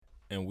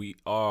And we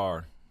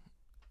are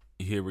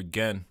here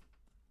again.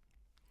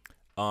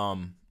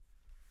 Um,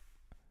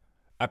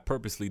 I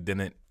purposely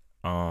didn't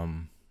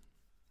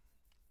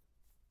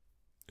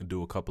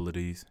do a couple of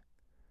these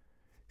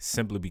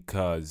simply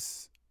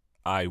because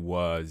I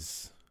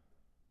was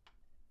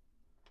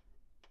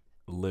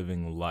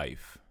living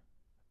life,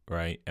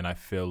 right? And I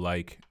feel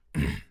like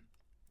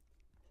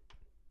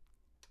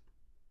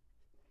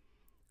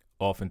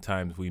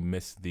oftentimes we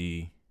miss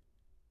the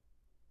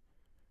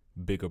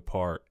bigger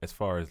part as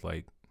far as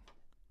like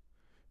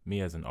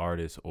me as an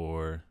artist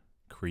or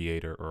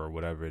creator or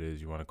whatever it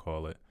is you want to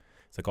call it.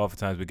 It's like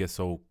oftentimes we get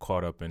so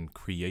caught up in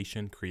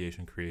creating.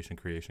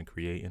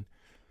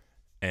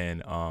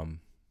 And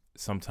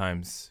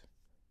sometimes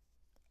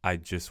I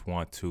just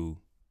want to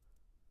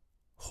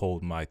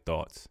hold my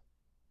thoughts.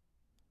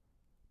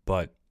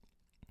 But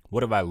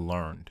what have I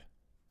learned?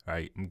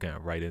 Right? I'm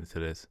getting right into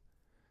this.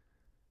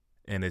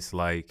 And it's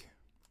like,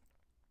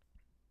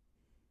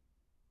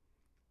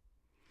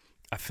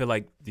 I feel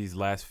like these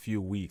last few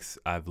weeks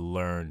I've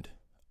learned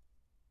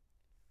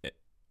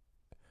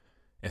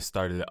and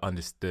started to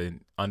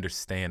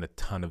understand a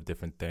ton of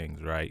different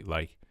things, right?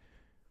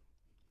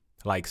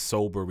 Like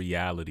sober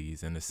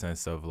realities in the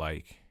sense of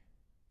like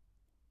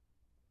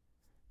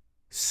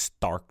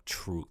stark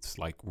truths,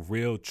 like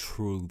real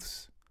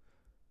truths,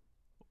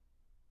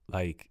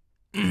 like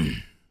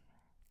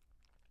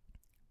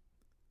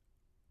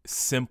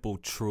simple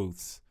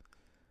truths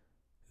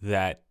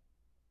that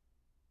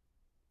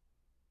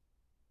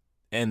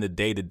in the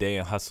day-to-day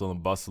and hustle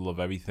and bustle of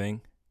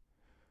everything,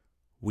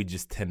 we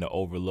just tend to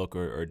overlook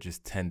or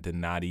just tend to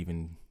not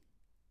even,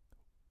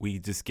 we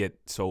just get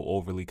so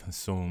overly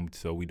consumed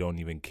so we don't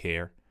even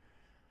care.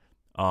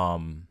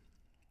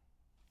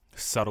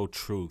 Subtle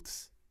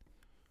truths,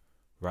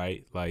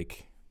 right?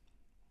 Like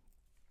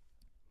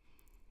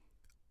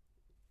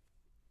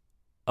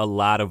a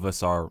lot of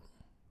us are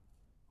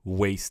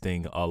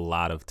wasting a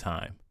lot of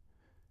time.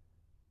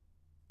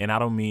 And I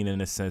don't mean in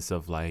the sense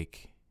of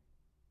like,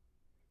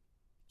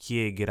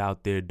 yeah, get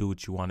out there, do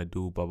what you want to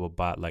do, blah, blah,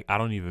 blah. Like, I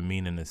don't even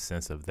mean in the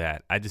sense of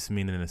that. I just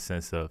mean in the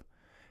sense of,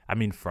 I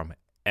mean from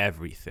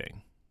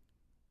everything,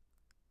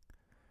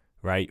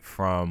 right?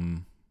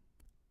 From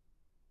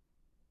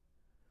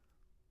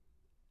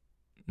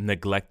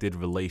neglected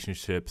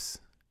relationships,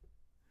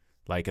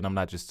 like, and I'm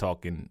not just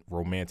talking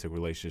romantic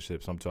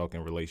relationships. I'm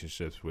talking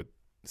relationships with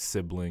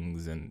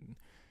siblings and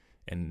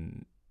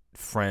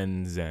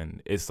friends.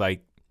 And it's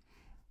like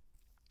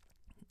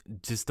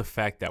just the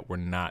fact that we're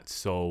not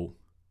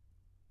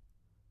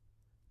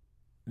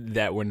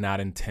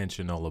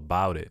intentional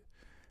about it.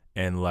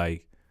 And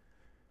like,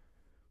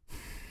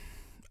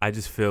 I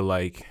just feel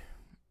like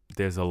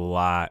there's a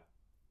lot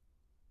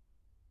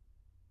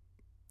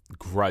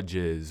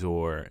grudges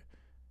or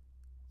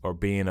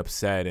being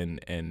upset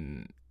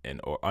and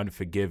or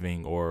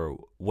unforgiving or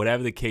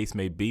whatever the case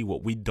may be.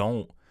 What we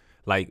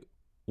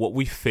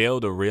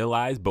fail to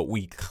realize, but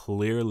we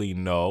clearly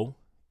know,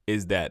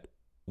 is that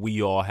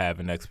we all have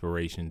an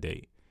expiration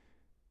date,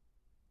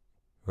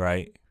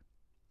 right?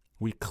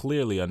 We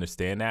clearly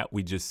understand that.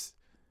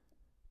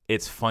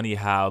 It's funny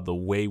how the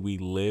way we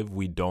live,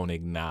 we don't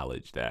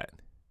acknowledge that.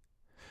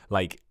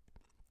 Like,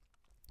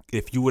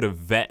 if you were to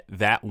vet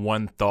that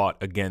one thought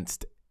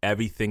against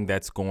everything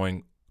that's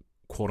going,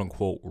 quote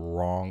unquote,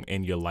 wrong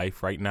in your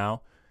life right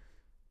now,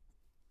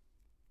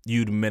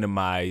 you'd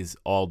minimize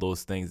all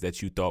those things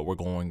that you thought were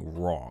going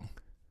wrong.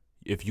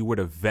 If you were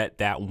to vet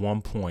that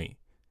one point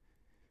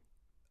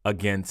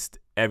against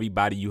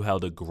everybody you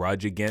held a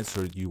grudge against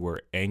or you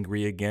were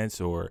angry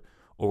against or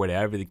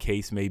whatever the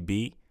case may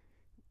be,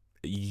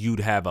 you'd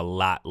have a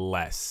lot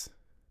less.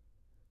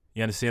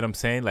 You understand what I'm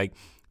saying? Like,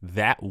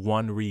 that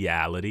one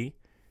reality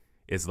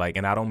is like,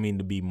 and I don't mean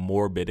to be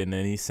morbid in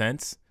any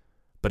sense,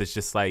 but it's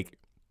just like,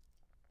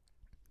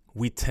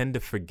 we tend to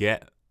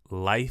forget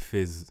life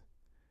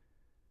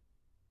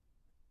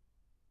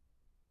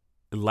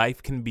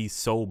can be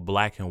so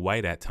black and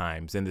white at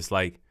times. And it's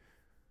like,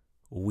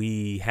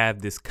 we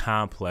have this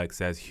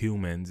complex as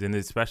humans, and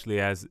especially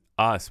as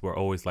us, we're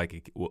always like,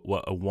 it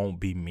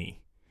won't be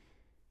me.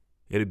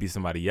 It'll be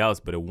somebody else,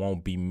 but it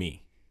won't be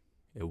me.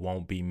 It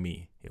won't be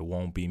me. It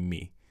won't be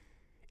me.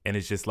 And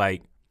it's just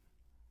like,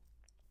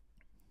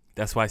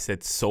 that's why I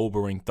said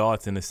sobering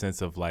thoughts, in the sense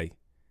of like,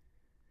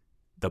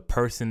 the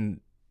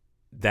person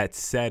that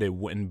said it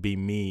wouldn't be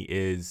me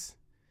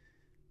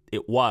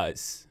it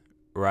was,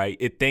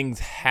 right? Things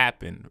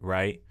happen,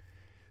 right?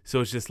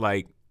 So it's just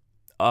like,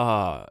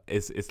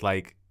 it's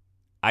like,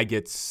 I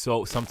get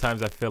so,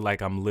 sometimes I feel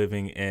like I'm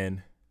living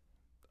in,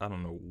 I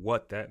don't know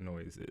what that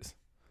noise is,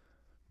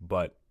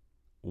 but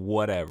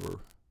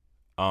whatever.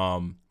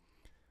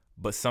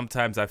 But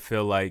sometimes I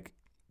feel like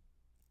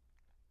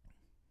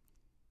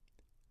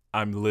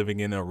I'm living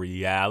in a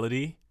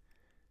reality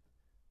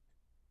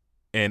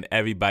and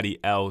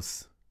everybody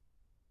else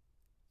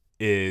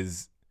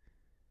is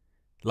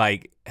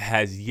like,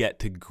 has yet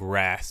to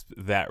grasp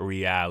that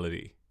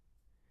reality.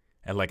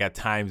 And like, at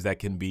times it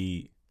could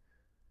be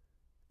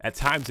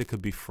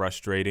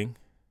frustrating.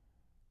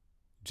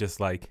 Just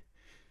like,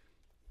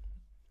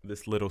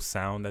 this little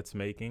sound that's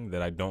making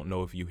that I don't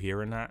know if you hear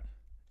or not,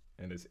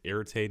 and it's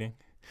irritating.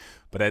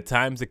 But at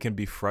times it can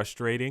be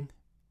frustrating.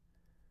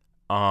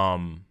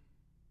 But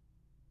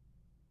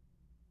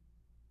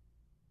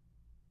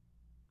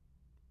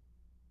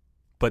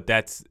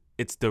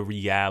it's the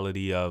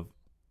reality of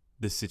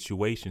the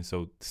situation.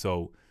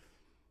 So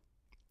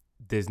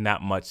there's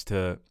not much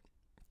to,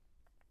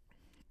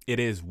 it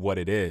is what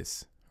it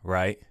is,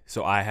 right?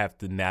 So I have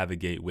to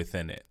navigate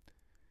within it.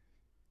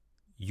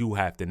 You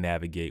have to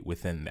navigate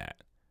within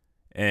that.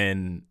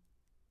 And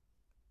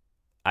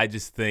I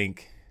just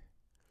think,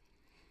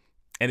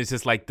 and it's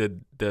just like the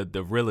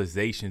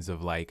realizations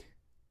of like,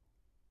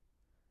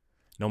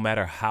 no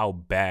matter how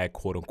bad,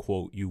 quote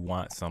unquote, you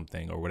want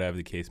something or whatever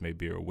the case may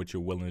be, or what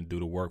you're willing to do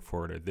to work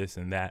for it or this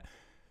and that,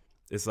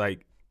 it's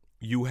like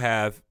you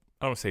have,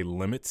 I don't say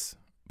limits,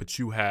 but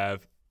you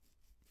have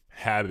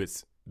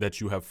habits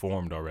that you have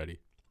formed already.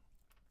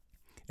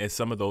 And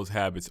some of those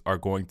habits are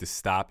going to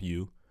stop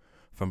you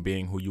from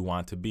being who you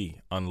want to be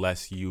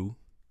unless you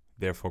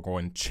therefore go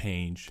and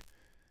change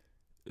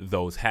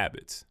those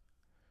habits,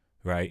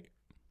 right?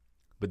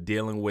 But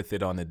dealing with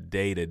it on a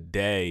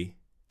day-to-day,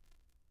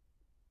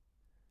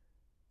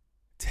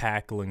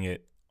 tackling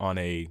it on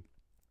a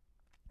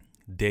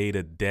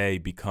day-to-day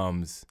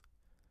becomes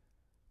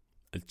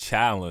a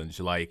challenge.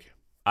 Like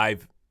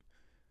I've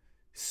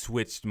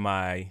switched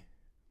my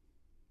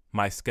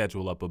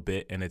schedule up a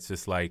bit, and it's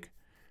just like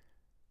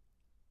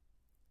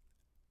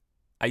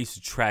I used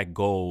to track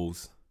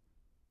goals.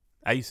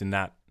 I used to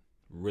not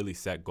really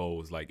set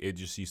goals. Like it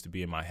just used to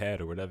be in my head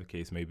or whatever the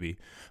case may be.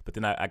 But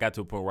then I got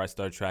to a point where I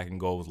started tracking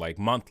goals like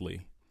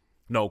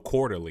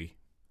quarterly.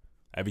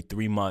 Every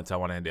 3 months I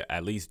want to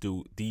at least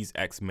do these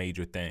X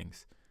major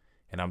things.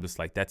 And I'm just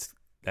like, that's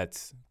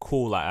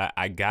cool.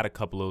 I got a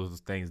couple of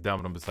those things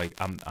done, but I'm just like,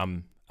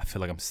 I feel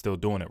like I'm still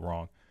doing it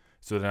wrong.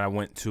 So then I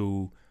went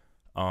to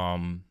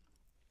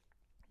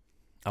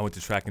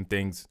tracking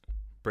things,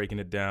 breaking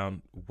it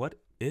down. What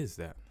is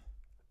that?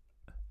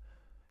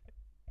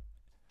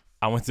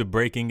 I went to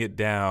breaking it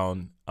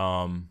down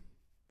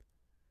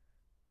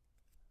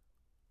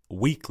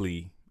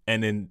weekly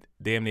and then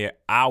damn near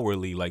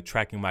hourly, like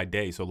tracking my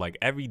day. So like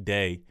every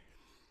day,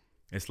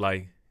 it's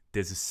like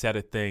there's a set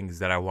of things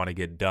that I want to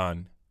get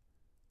done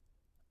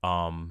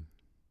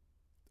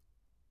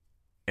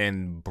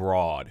in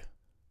broad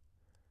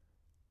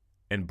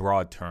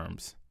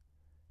terms.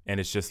 And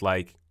it's just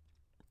like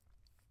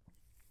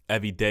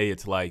every day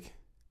it's like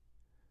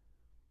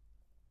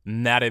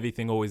not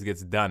everything always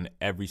gets done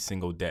every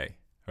single day,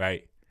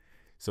 right?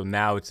 So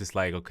now it's just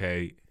like,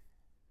 okay,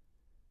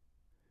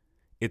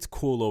 it's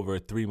cool over a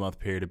 3-month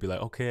period to be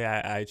like, okay,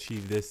 I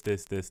achieved this,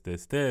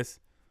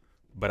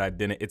 but I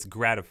didn't, it's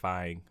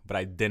gratifying, but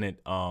I didn't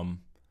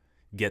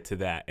get to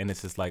that. And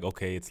it's just like,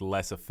 okay, it's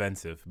less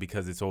offensive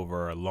because it's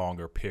over a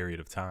longer period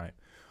of time.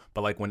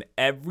 But like when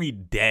every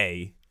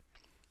day,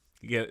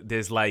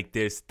 there's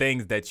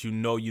things that you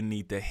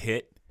need to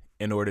hit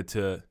in order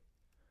to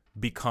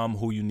become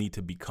who you need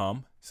to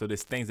become. So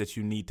there's things that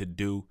you need to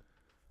do,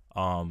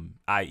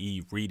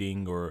 i.e.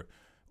 reading or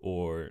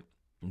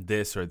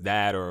this or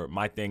that, or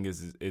my thing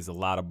is a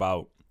lot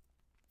about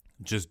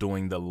just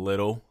doing the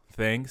little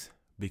things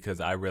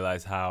because I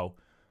realize how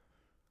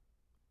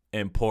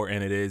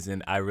important it is,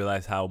 and I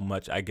realize how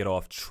much I get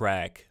off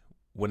track.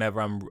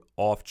 Whenever I'm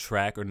off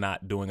track or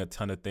not doing a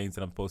ton of things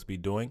that I'm supposed to be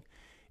doing,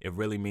 it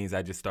really means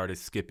I just started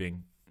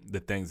skipping the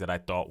things that I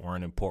thought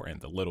weren't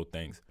important, the little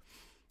things.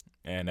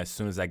 And as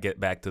soon as I get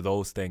back to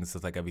those things,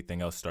 it's like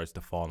everything else starts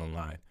to fall in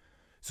line.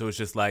 So it's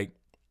just like,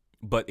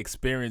 but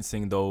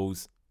experiencing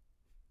those,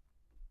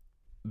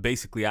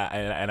 basically,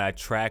 I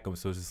track them.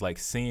 So it's just like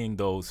seeing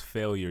those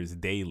failures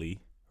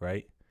daily,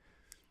 right?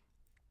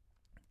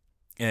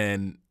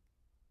 And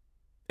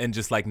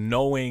just like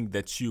knowing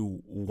that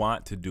you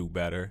want to do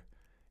better,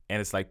 and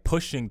it's like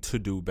pushing to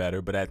do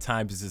better, but at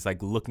times it's just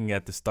like looking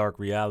at the stark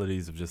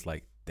realities of just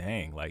like,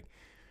 dang, like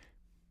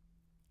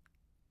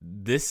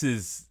this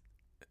is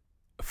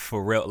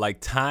for real. Like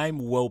time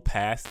will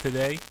pass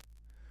today,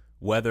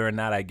 whether or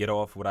not I get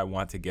off what I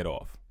want to get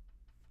off.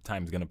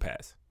 Time's gonna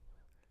pass.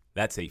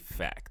 That's a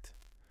fact,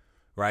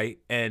 right?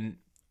 And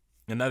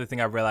another thing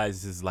I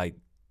realized is like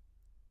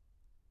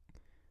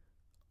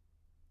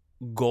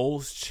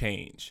goals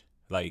change,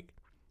 like,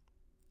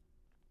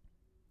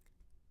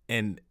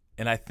 and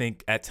I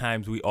think at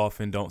times we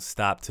often don't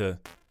stop to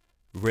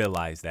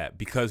realize that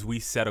because we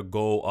set a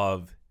goal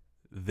of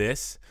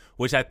this,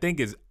 which I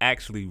think is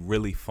actually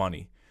really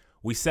funny.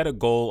 We set a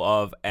goal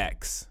of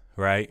X,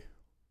 right?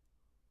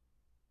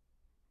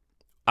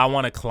 I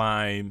want to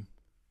climb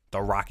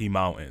the Rocky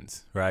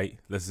Mountains, right?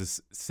 Let's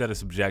just set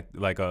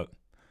a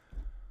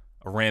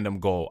random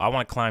goal. I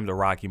want to climb the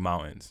Rocky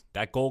Mountains.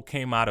 That goal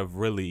came out of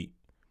really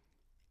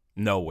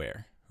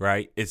nowhere,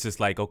 right? It's just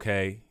like,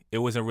 okay, it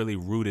wasn't really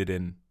rooted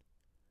in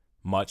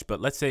much, but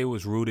let's say it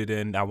was rooted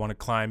in, I want to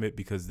climb it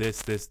because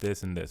this,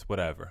 and this,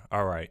 whatever.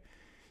 All right.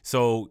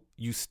 So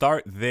you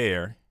start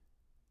there,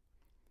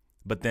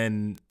 but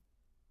then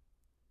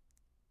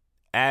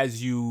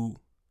as you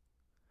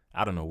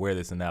I don't know where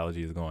this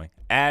analogy is going.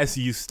 As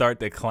you start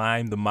to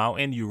climb the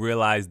mountain, you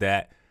realize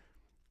that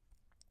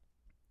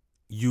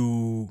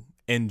you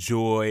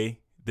enjoy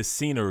the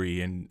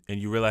scenery, and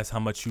you realize how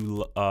much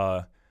you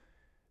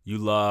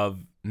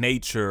love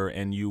nature,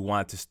 and you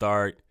want to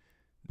start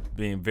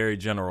being very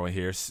general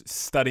here,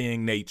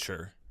 studying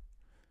nature.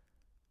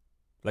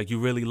 Like you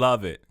really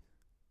love it.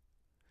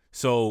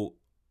 So,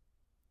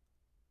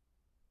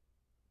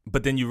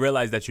 but then you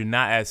realize that you're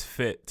not as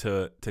fit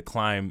to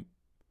climb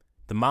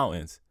the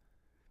mountains.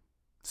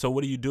 So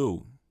what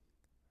do?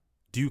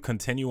 Do you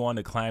continue on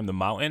to climb the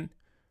mountain,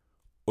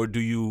 or do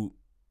you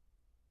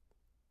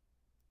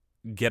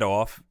get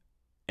off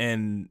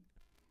and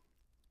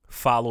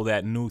follow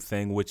that new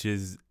thing, which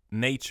is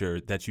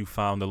nature that you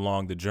found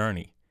along the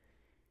journey,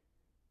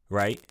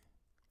 right?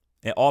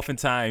 And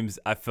oftentimes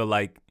I feel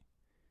like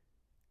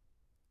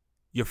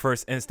your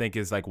first instinct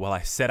is like, well,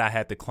 I said I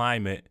had to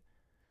climb it,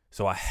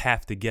 so I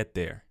have to get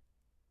there.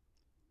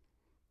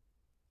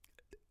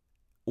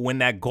 When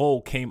that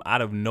goal came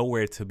out of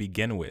nowhere to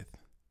begin with.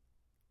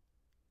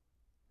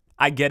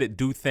 I get it,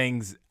 do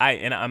things.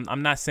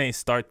 I'm not saying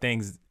start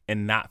things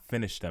and not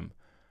finish them.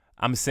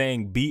 I'm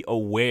saying be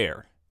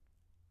aware.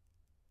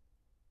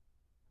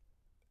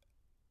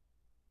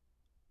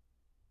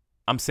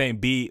 I'm saying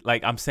be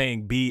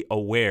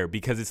aware,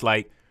 because it's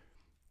like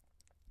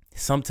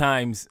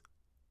sometimes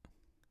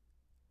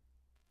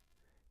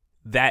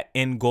that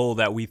end goal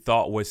that we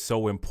thought was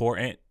so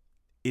important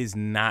is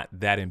not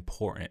that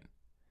important.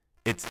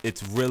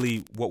 It's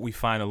really what we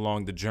find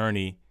along the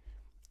journey,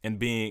 and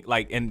being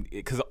like, and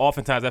because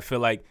oftentimes I feel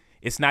like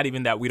it's not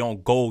even that we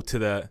don't go to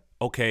the,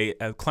 okay,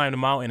 climb the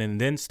mountain and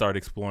then start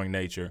exploring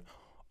nature.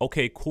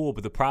 Okay, cool.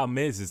 But the problem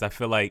is I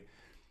feel like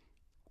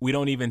we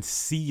don't even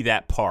see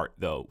that part,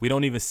 though. We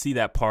don't even see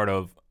that part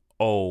of,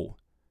 oh,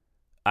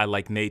 I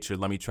like nature,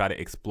 let me try to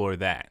explore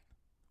that.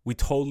 We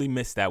totally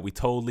miss that. We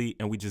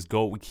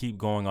keep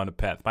going on the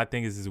path. My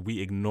thing is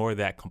we ignore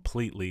that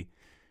completely,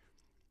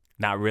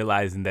 not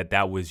realizing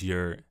that was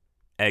your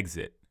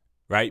exit,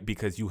 right?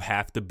 Because you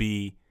have to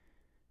be,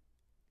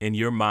 in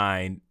your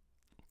mind,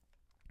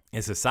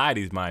 in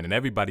society's mind, in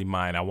everybody's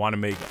mind, I want to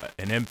make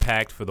an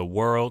impact for the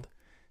world.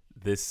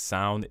 This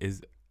sound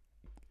is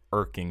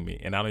irking me,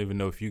 and I don't even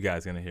know if you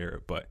guys are gonna hear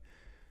it, but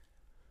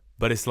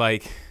it's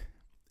like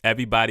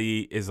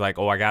everybody is like,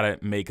 oh, I gotta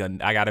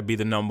be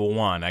the number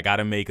one. I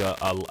gotta make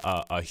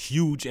a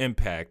huge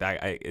impact.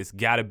 It's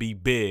gotta be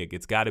big.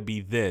 It's gotta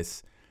be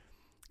this,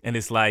 and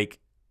it's like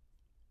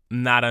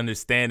not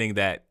understanding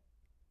that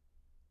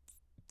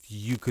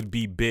you could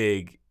be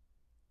big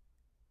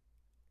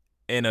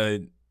in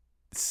a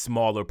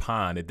smaller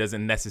pond. It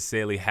doesn't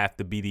necessarily have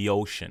to be the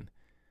ocean,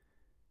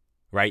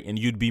 right? And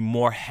you'd be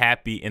more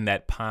happy in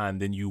that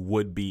pond than you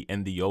would be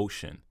in the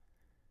ocean,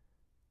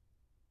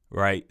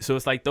 right? So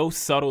it's like those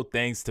subtle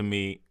things to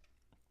me,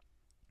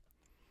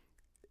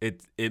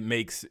 it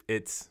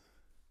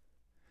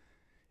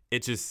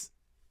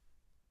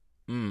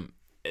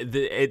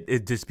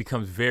just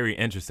becomes very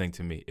interesting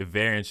to me.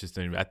 Very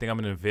interesting. I think I'm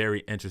in a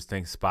very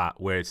interesting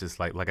spot where it's just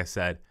like I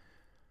said,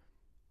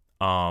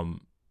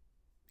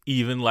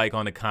 even like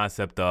on the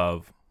concept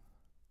of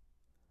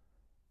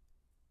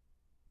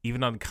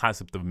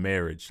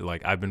marriage.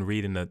 Like I've been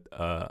reading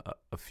a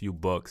few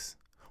books,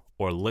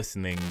 or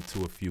listening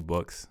to a few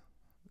books,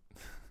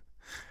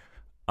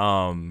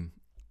 and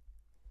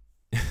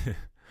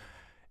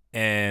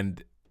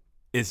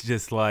it's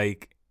just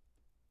like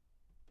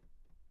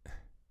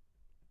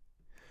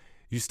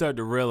you start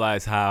to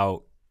realize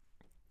how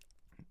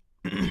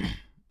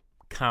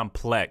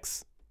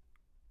complex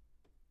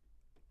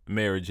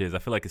marriage is. I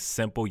feel like it's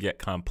simple yet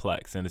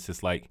complex, and it's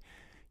just like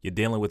you're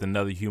dealing with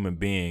another human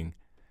being,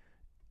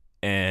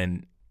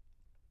 and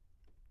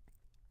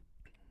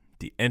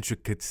the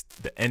intricacies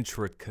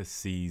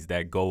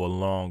that go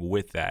along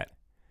with that,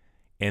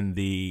 and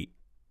the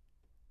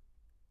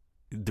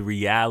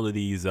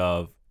realities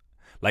of,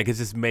 like, it's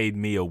just made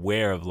me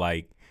aware of,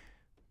 like,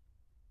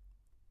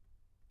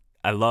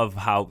 I love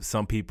how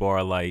some people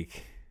are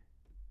like,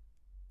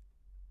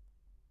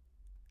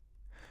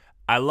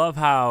 I love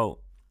how,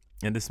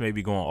 and this may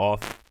be going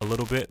off a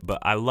little bit, but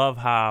I love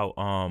how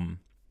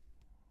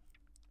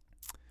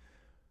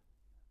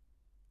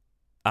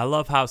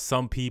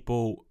some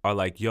people are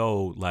like,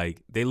 yo,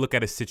 like they look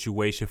at a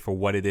situation for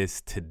what it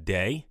is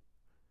today,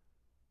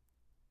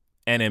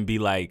 and then be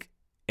like,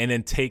 and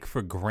then take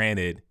for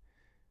granted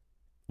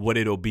what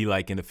it'll be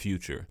like in the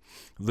future.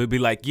 They'll be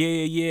like,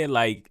 yeah,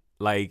 like,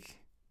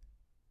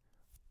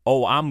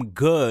 oh, I'm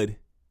good.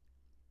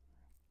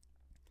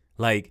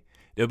 Like,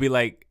 they'll be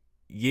like,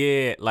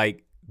 yeah,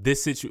 like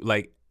this situation,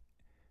 like,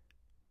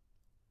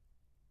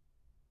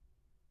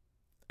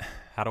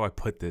 how do I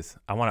put this?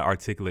 I want to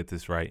articulate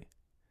this right.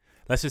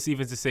 Let's just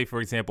even just say,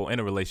 for example, in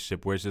a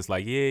relationship where it's just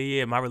like,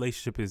 yeah, my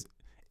relationship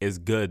is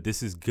good.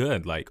 This is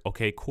good. Like,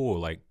 okay, cool.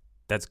 Like,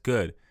 that's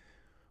good.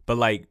 But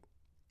like,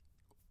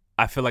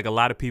 I feel like a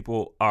lot of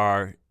people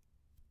are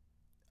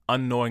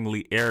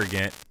unknowingly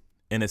arrogant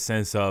in a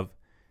sense of,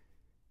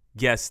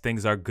 yes,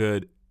 things are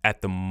good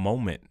at the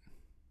moment.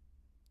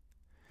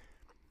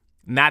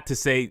 not to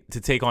say to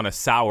take on a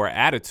sour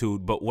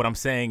attitude, but what I'm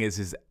saying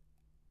is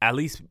at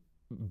least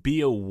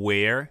be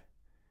aware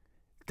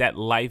that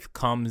life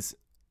comes,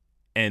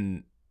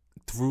 and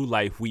through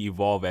life we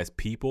evolve as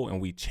people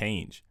and we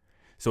change.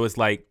 So it's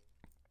like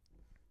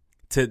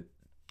to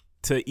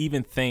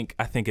even think,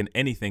 I think in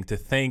anything, to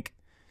think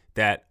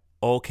that,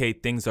 okay,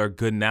 things are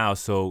good now,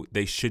 so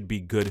they should be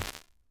good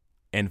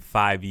in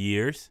 5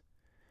 years,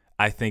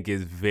 I think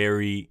is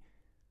very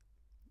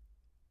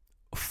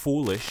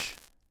foolish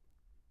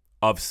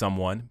of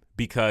someone,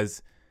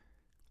 because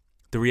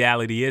the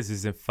reality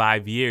is in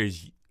 5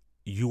 years,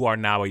 you are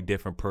now a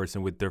different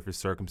person with different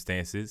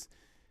circumstances.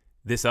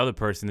 This other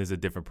person is a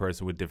different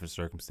person with different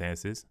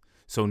circumstances.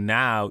 So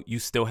now you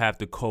still have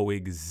to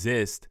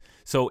coexist.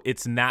 So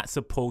it's not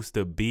supposed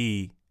to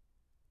be,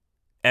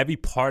 every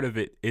part of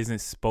it isn't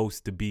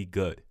supposed to be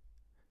good.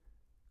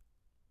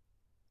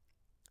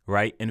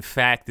 Right? In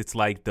fact, it's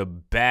like the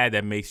bad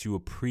that makes you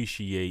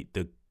appreciate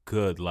the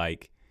good.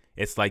 Like,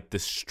 it's like the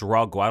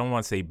struggle. I don't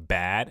want to say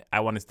bad. I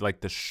want to say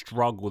like the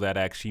struggle that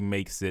actually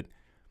makes it,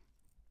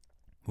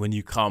 when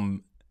you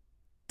come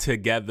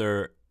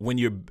together, when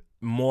you're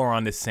more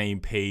on the same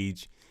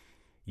page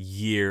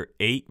year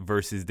 8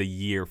 versus the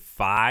year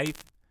 5,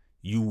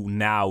 you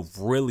now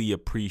really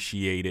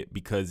appreciate it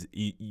because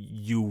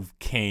you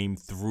came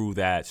through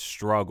that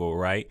struggle,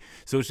 right?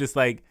 So it's just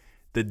like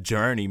the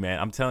journey, man.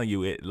 I'm telling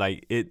you,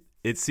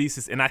 it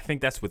ceases. And I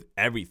think that's with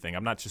everything.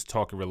 I'm not just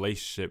talking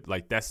relationship.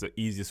 Like, that's the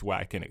easiest way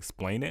I can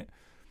explain it.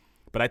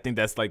 But I think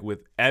that's like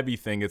with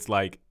everything. It's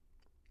like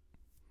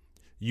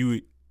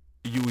you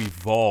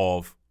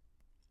evolve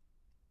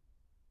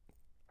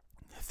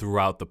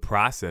throughout the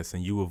process,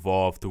 and you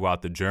evolve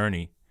throughout the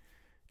journey.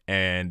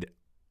 And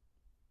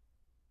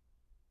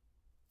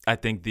I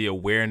think the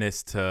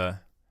awareness I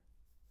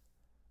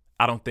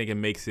don't think it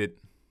makes it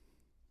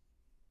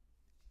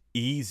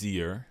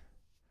easier.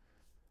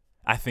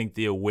 I think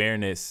the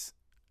awareness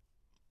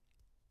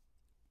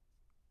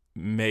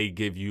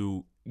gives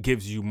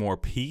you more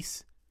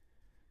peace,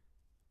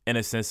 in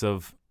a sense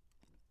of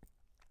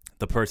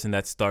the person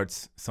that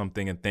starts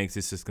something and thinks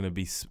it's just going to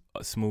be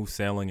smooth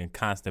sailing and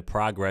constant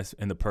progress,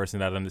 and the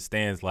person that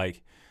understands,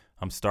 like,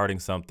 I'm starting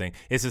something.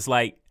 It's just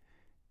like,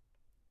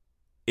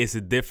 it's a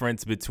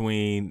difference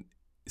between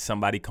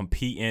somebody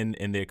competing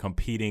and they're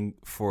competing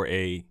for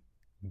a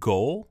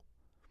goal,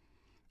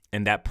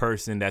 and that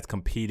person that's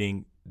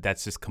competing,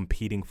 that's just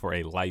competing for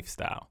a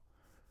lifestyle,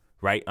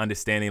 right?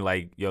 Understanding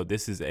like, yo,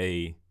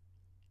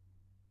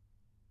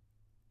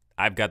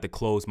 I've got to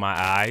close my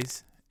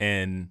eyes,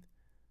 and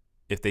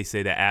if they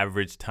say the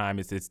average time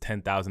it's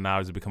 10,000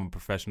 hours to become a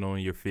professional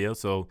in your field.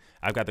 So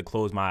I've got to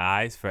close my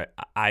eyes for,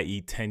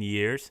 i.e. 10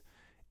 years.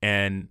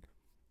 And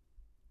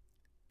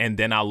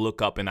then I'll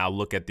look up and I'll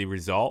look at the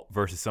result,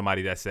 versus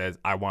somebody that says,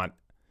 I want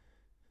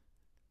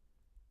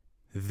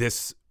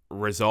this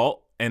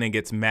result, and then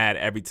gets mad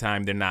every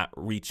time they're not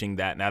reaching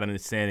that, not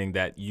understanding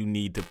that you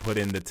need to put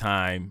in the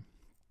time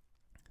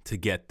to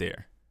get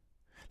there.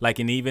 Like,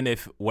 and even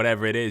if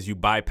whatever it is, you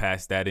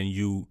bypass that and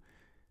you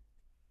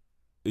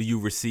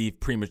receive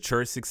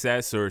premature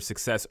success or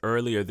success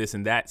early or this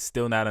and that,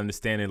 still not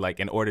understanding, like,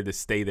 in order to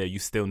stay there, you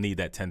still need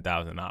that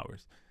 10,000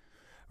 hours,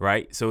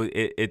 right? So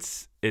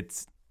it's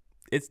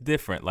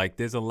different. Like,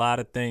 there's a lot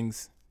of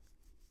things,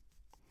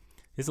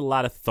 there's a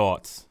lot of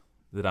thoughts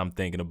that I'm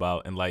thinking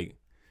about, and like,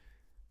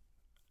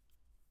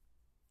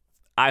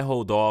 I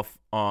hold off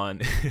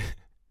on,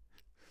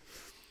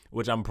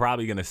 which I'm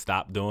probably going to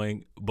stop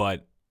doing,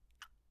 but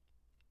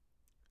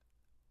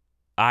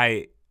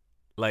I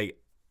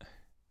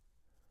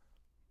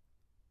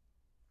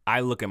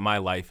look at my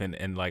life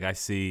and like, I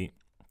see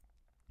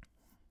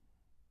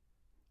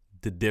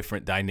the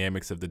different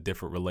dynamics of the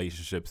different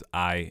relationships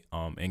I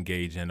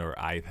engage in, or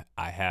I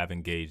have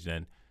engaged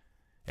in.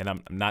 And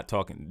I'm not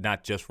talking,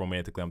 not just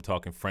romantically, I'm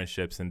talking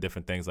friendships and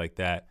different things like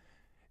that.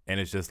 And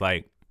it's just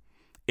like,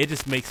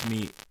 it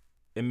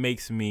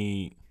makes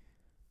me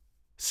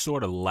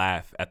sort of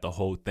laugh at the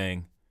whole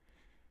thing,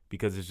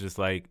 because it's just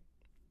like,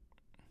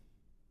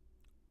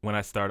 when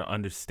I start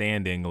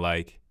understanding,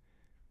 like,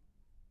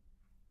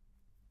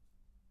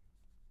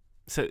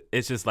 so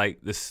it's just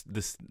like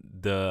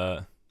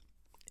the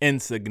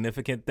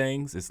insignificant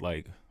things. It's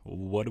like,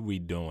 what are we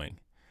doing?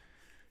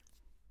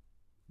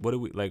 What are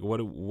we like? What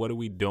are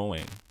we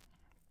doing?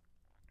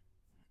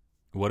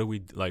 What are we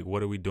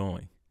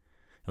doing?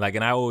 Like,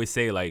 and I always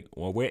say, like,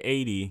 when we're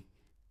 80,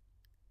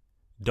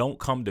 don't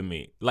come to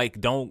me.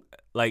 Like, don't,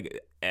 like,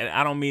 and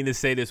I don't mean to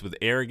say this with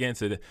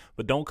arrogance,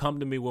 but don't come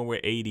to me when we're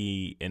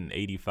 80 and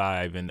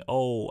 85 and,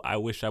 oh, I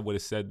wish I would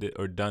have said this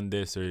or done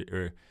this,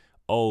 or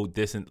oh,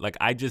 this, and like,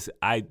 I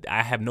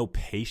have no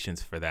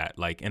patience for that.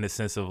 Like, in a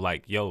sense of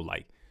like, yo,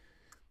 like,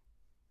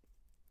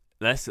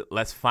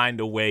 let's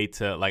find a way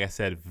to, like I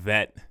said,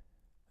 vet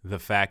the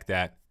fact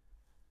that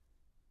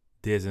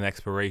there's an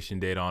expiration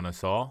date on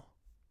us all,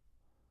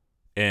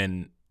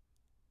 and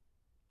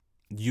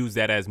use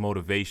that as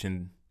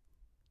motivation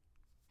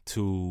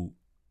to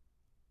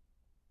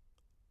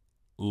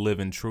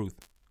live in truth.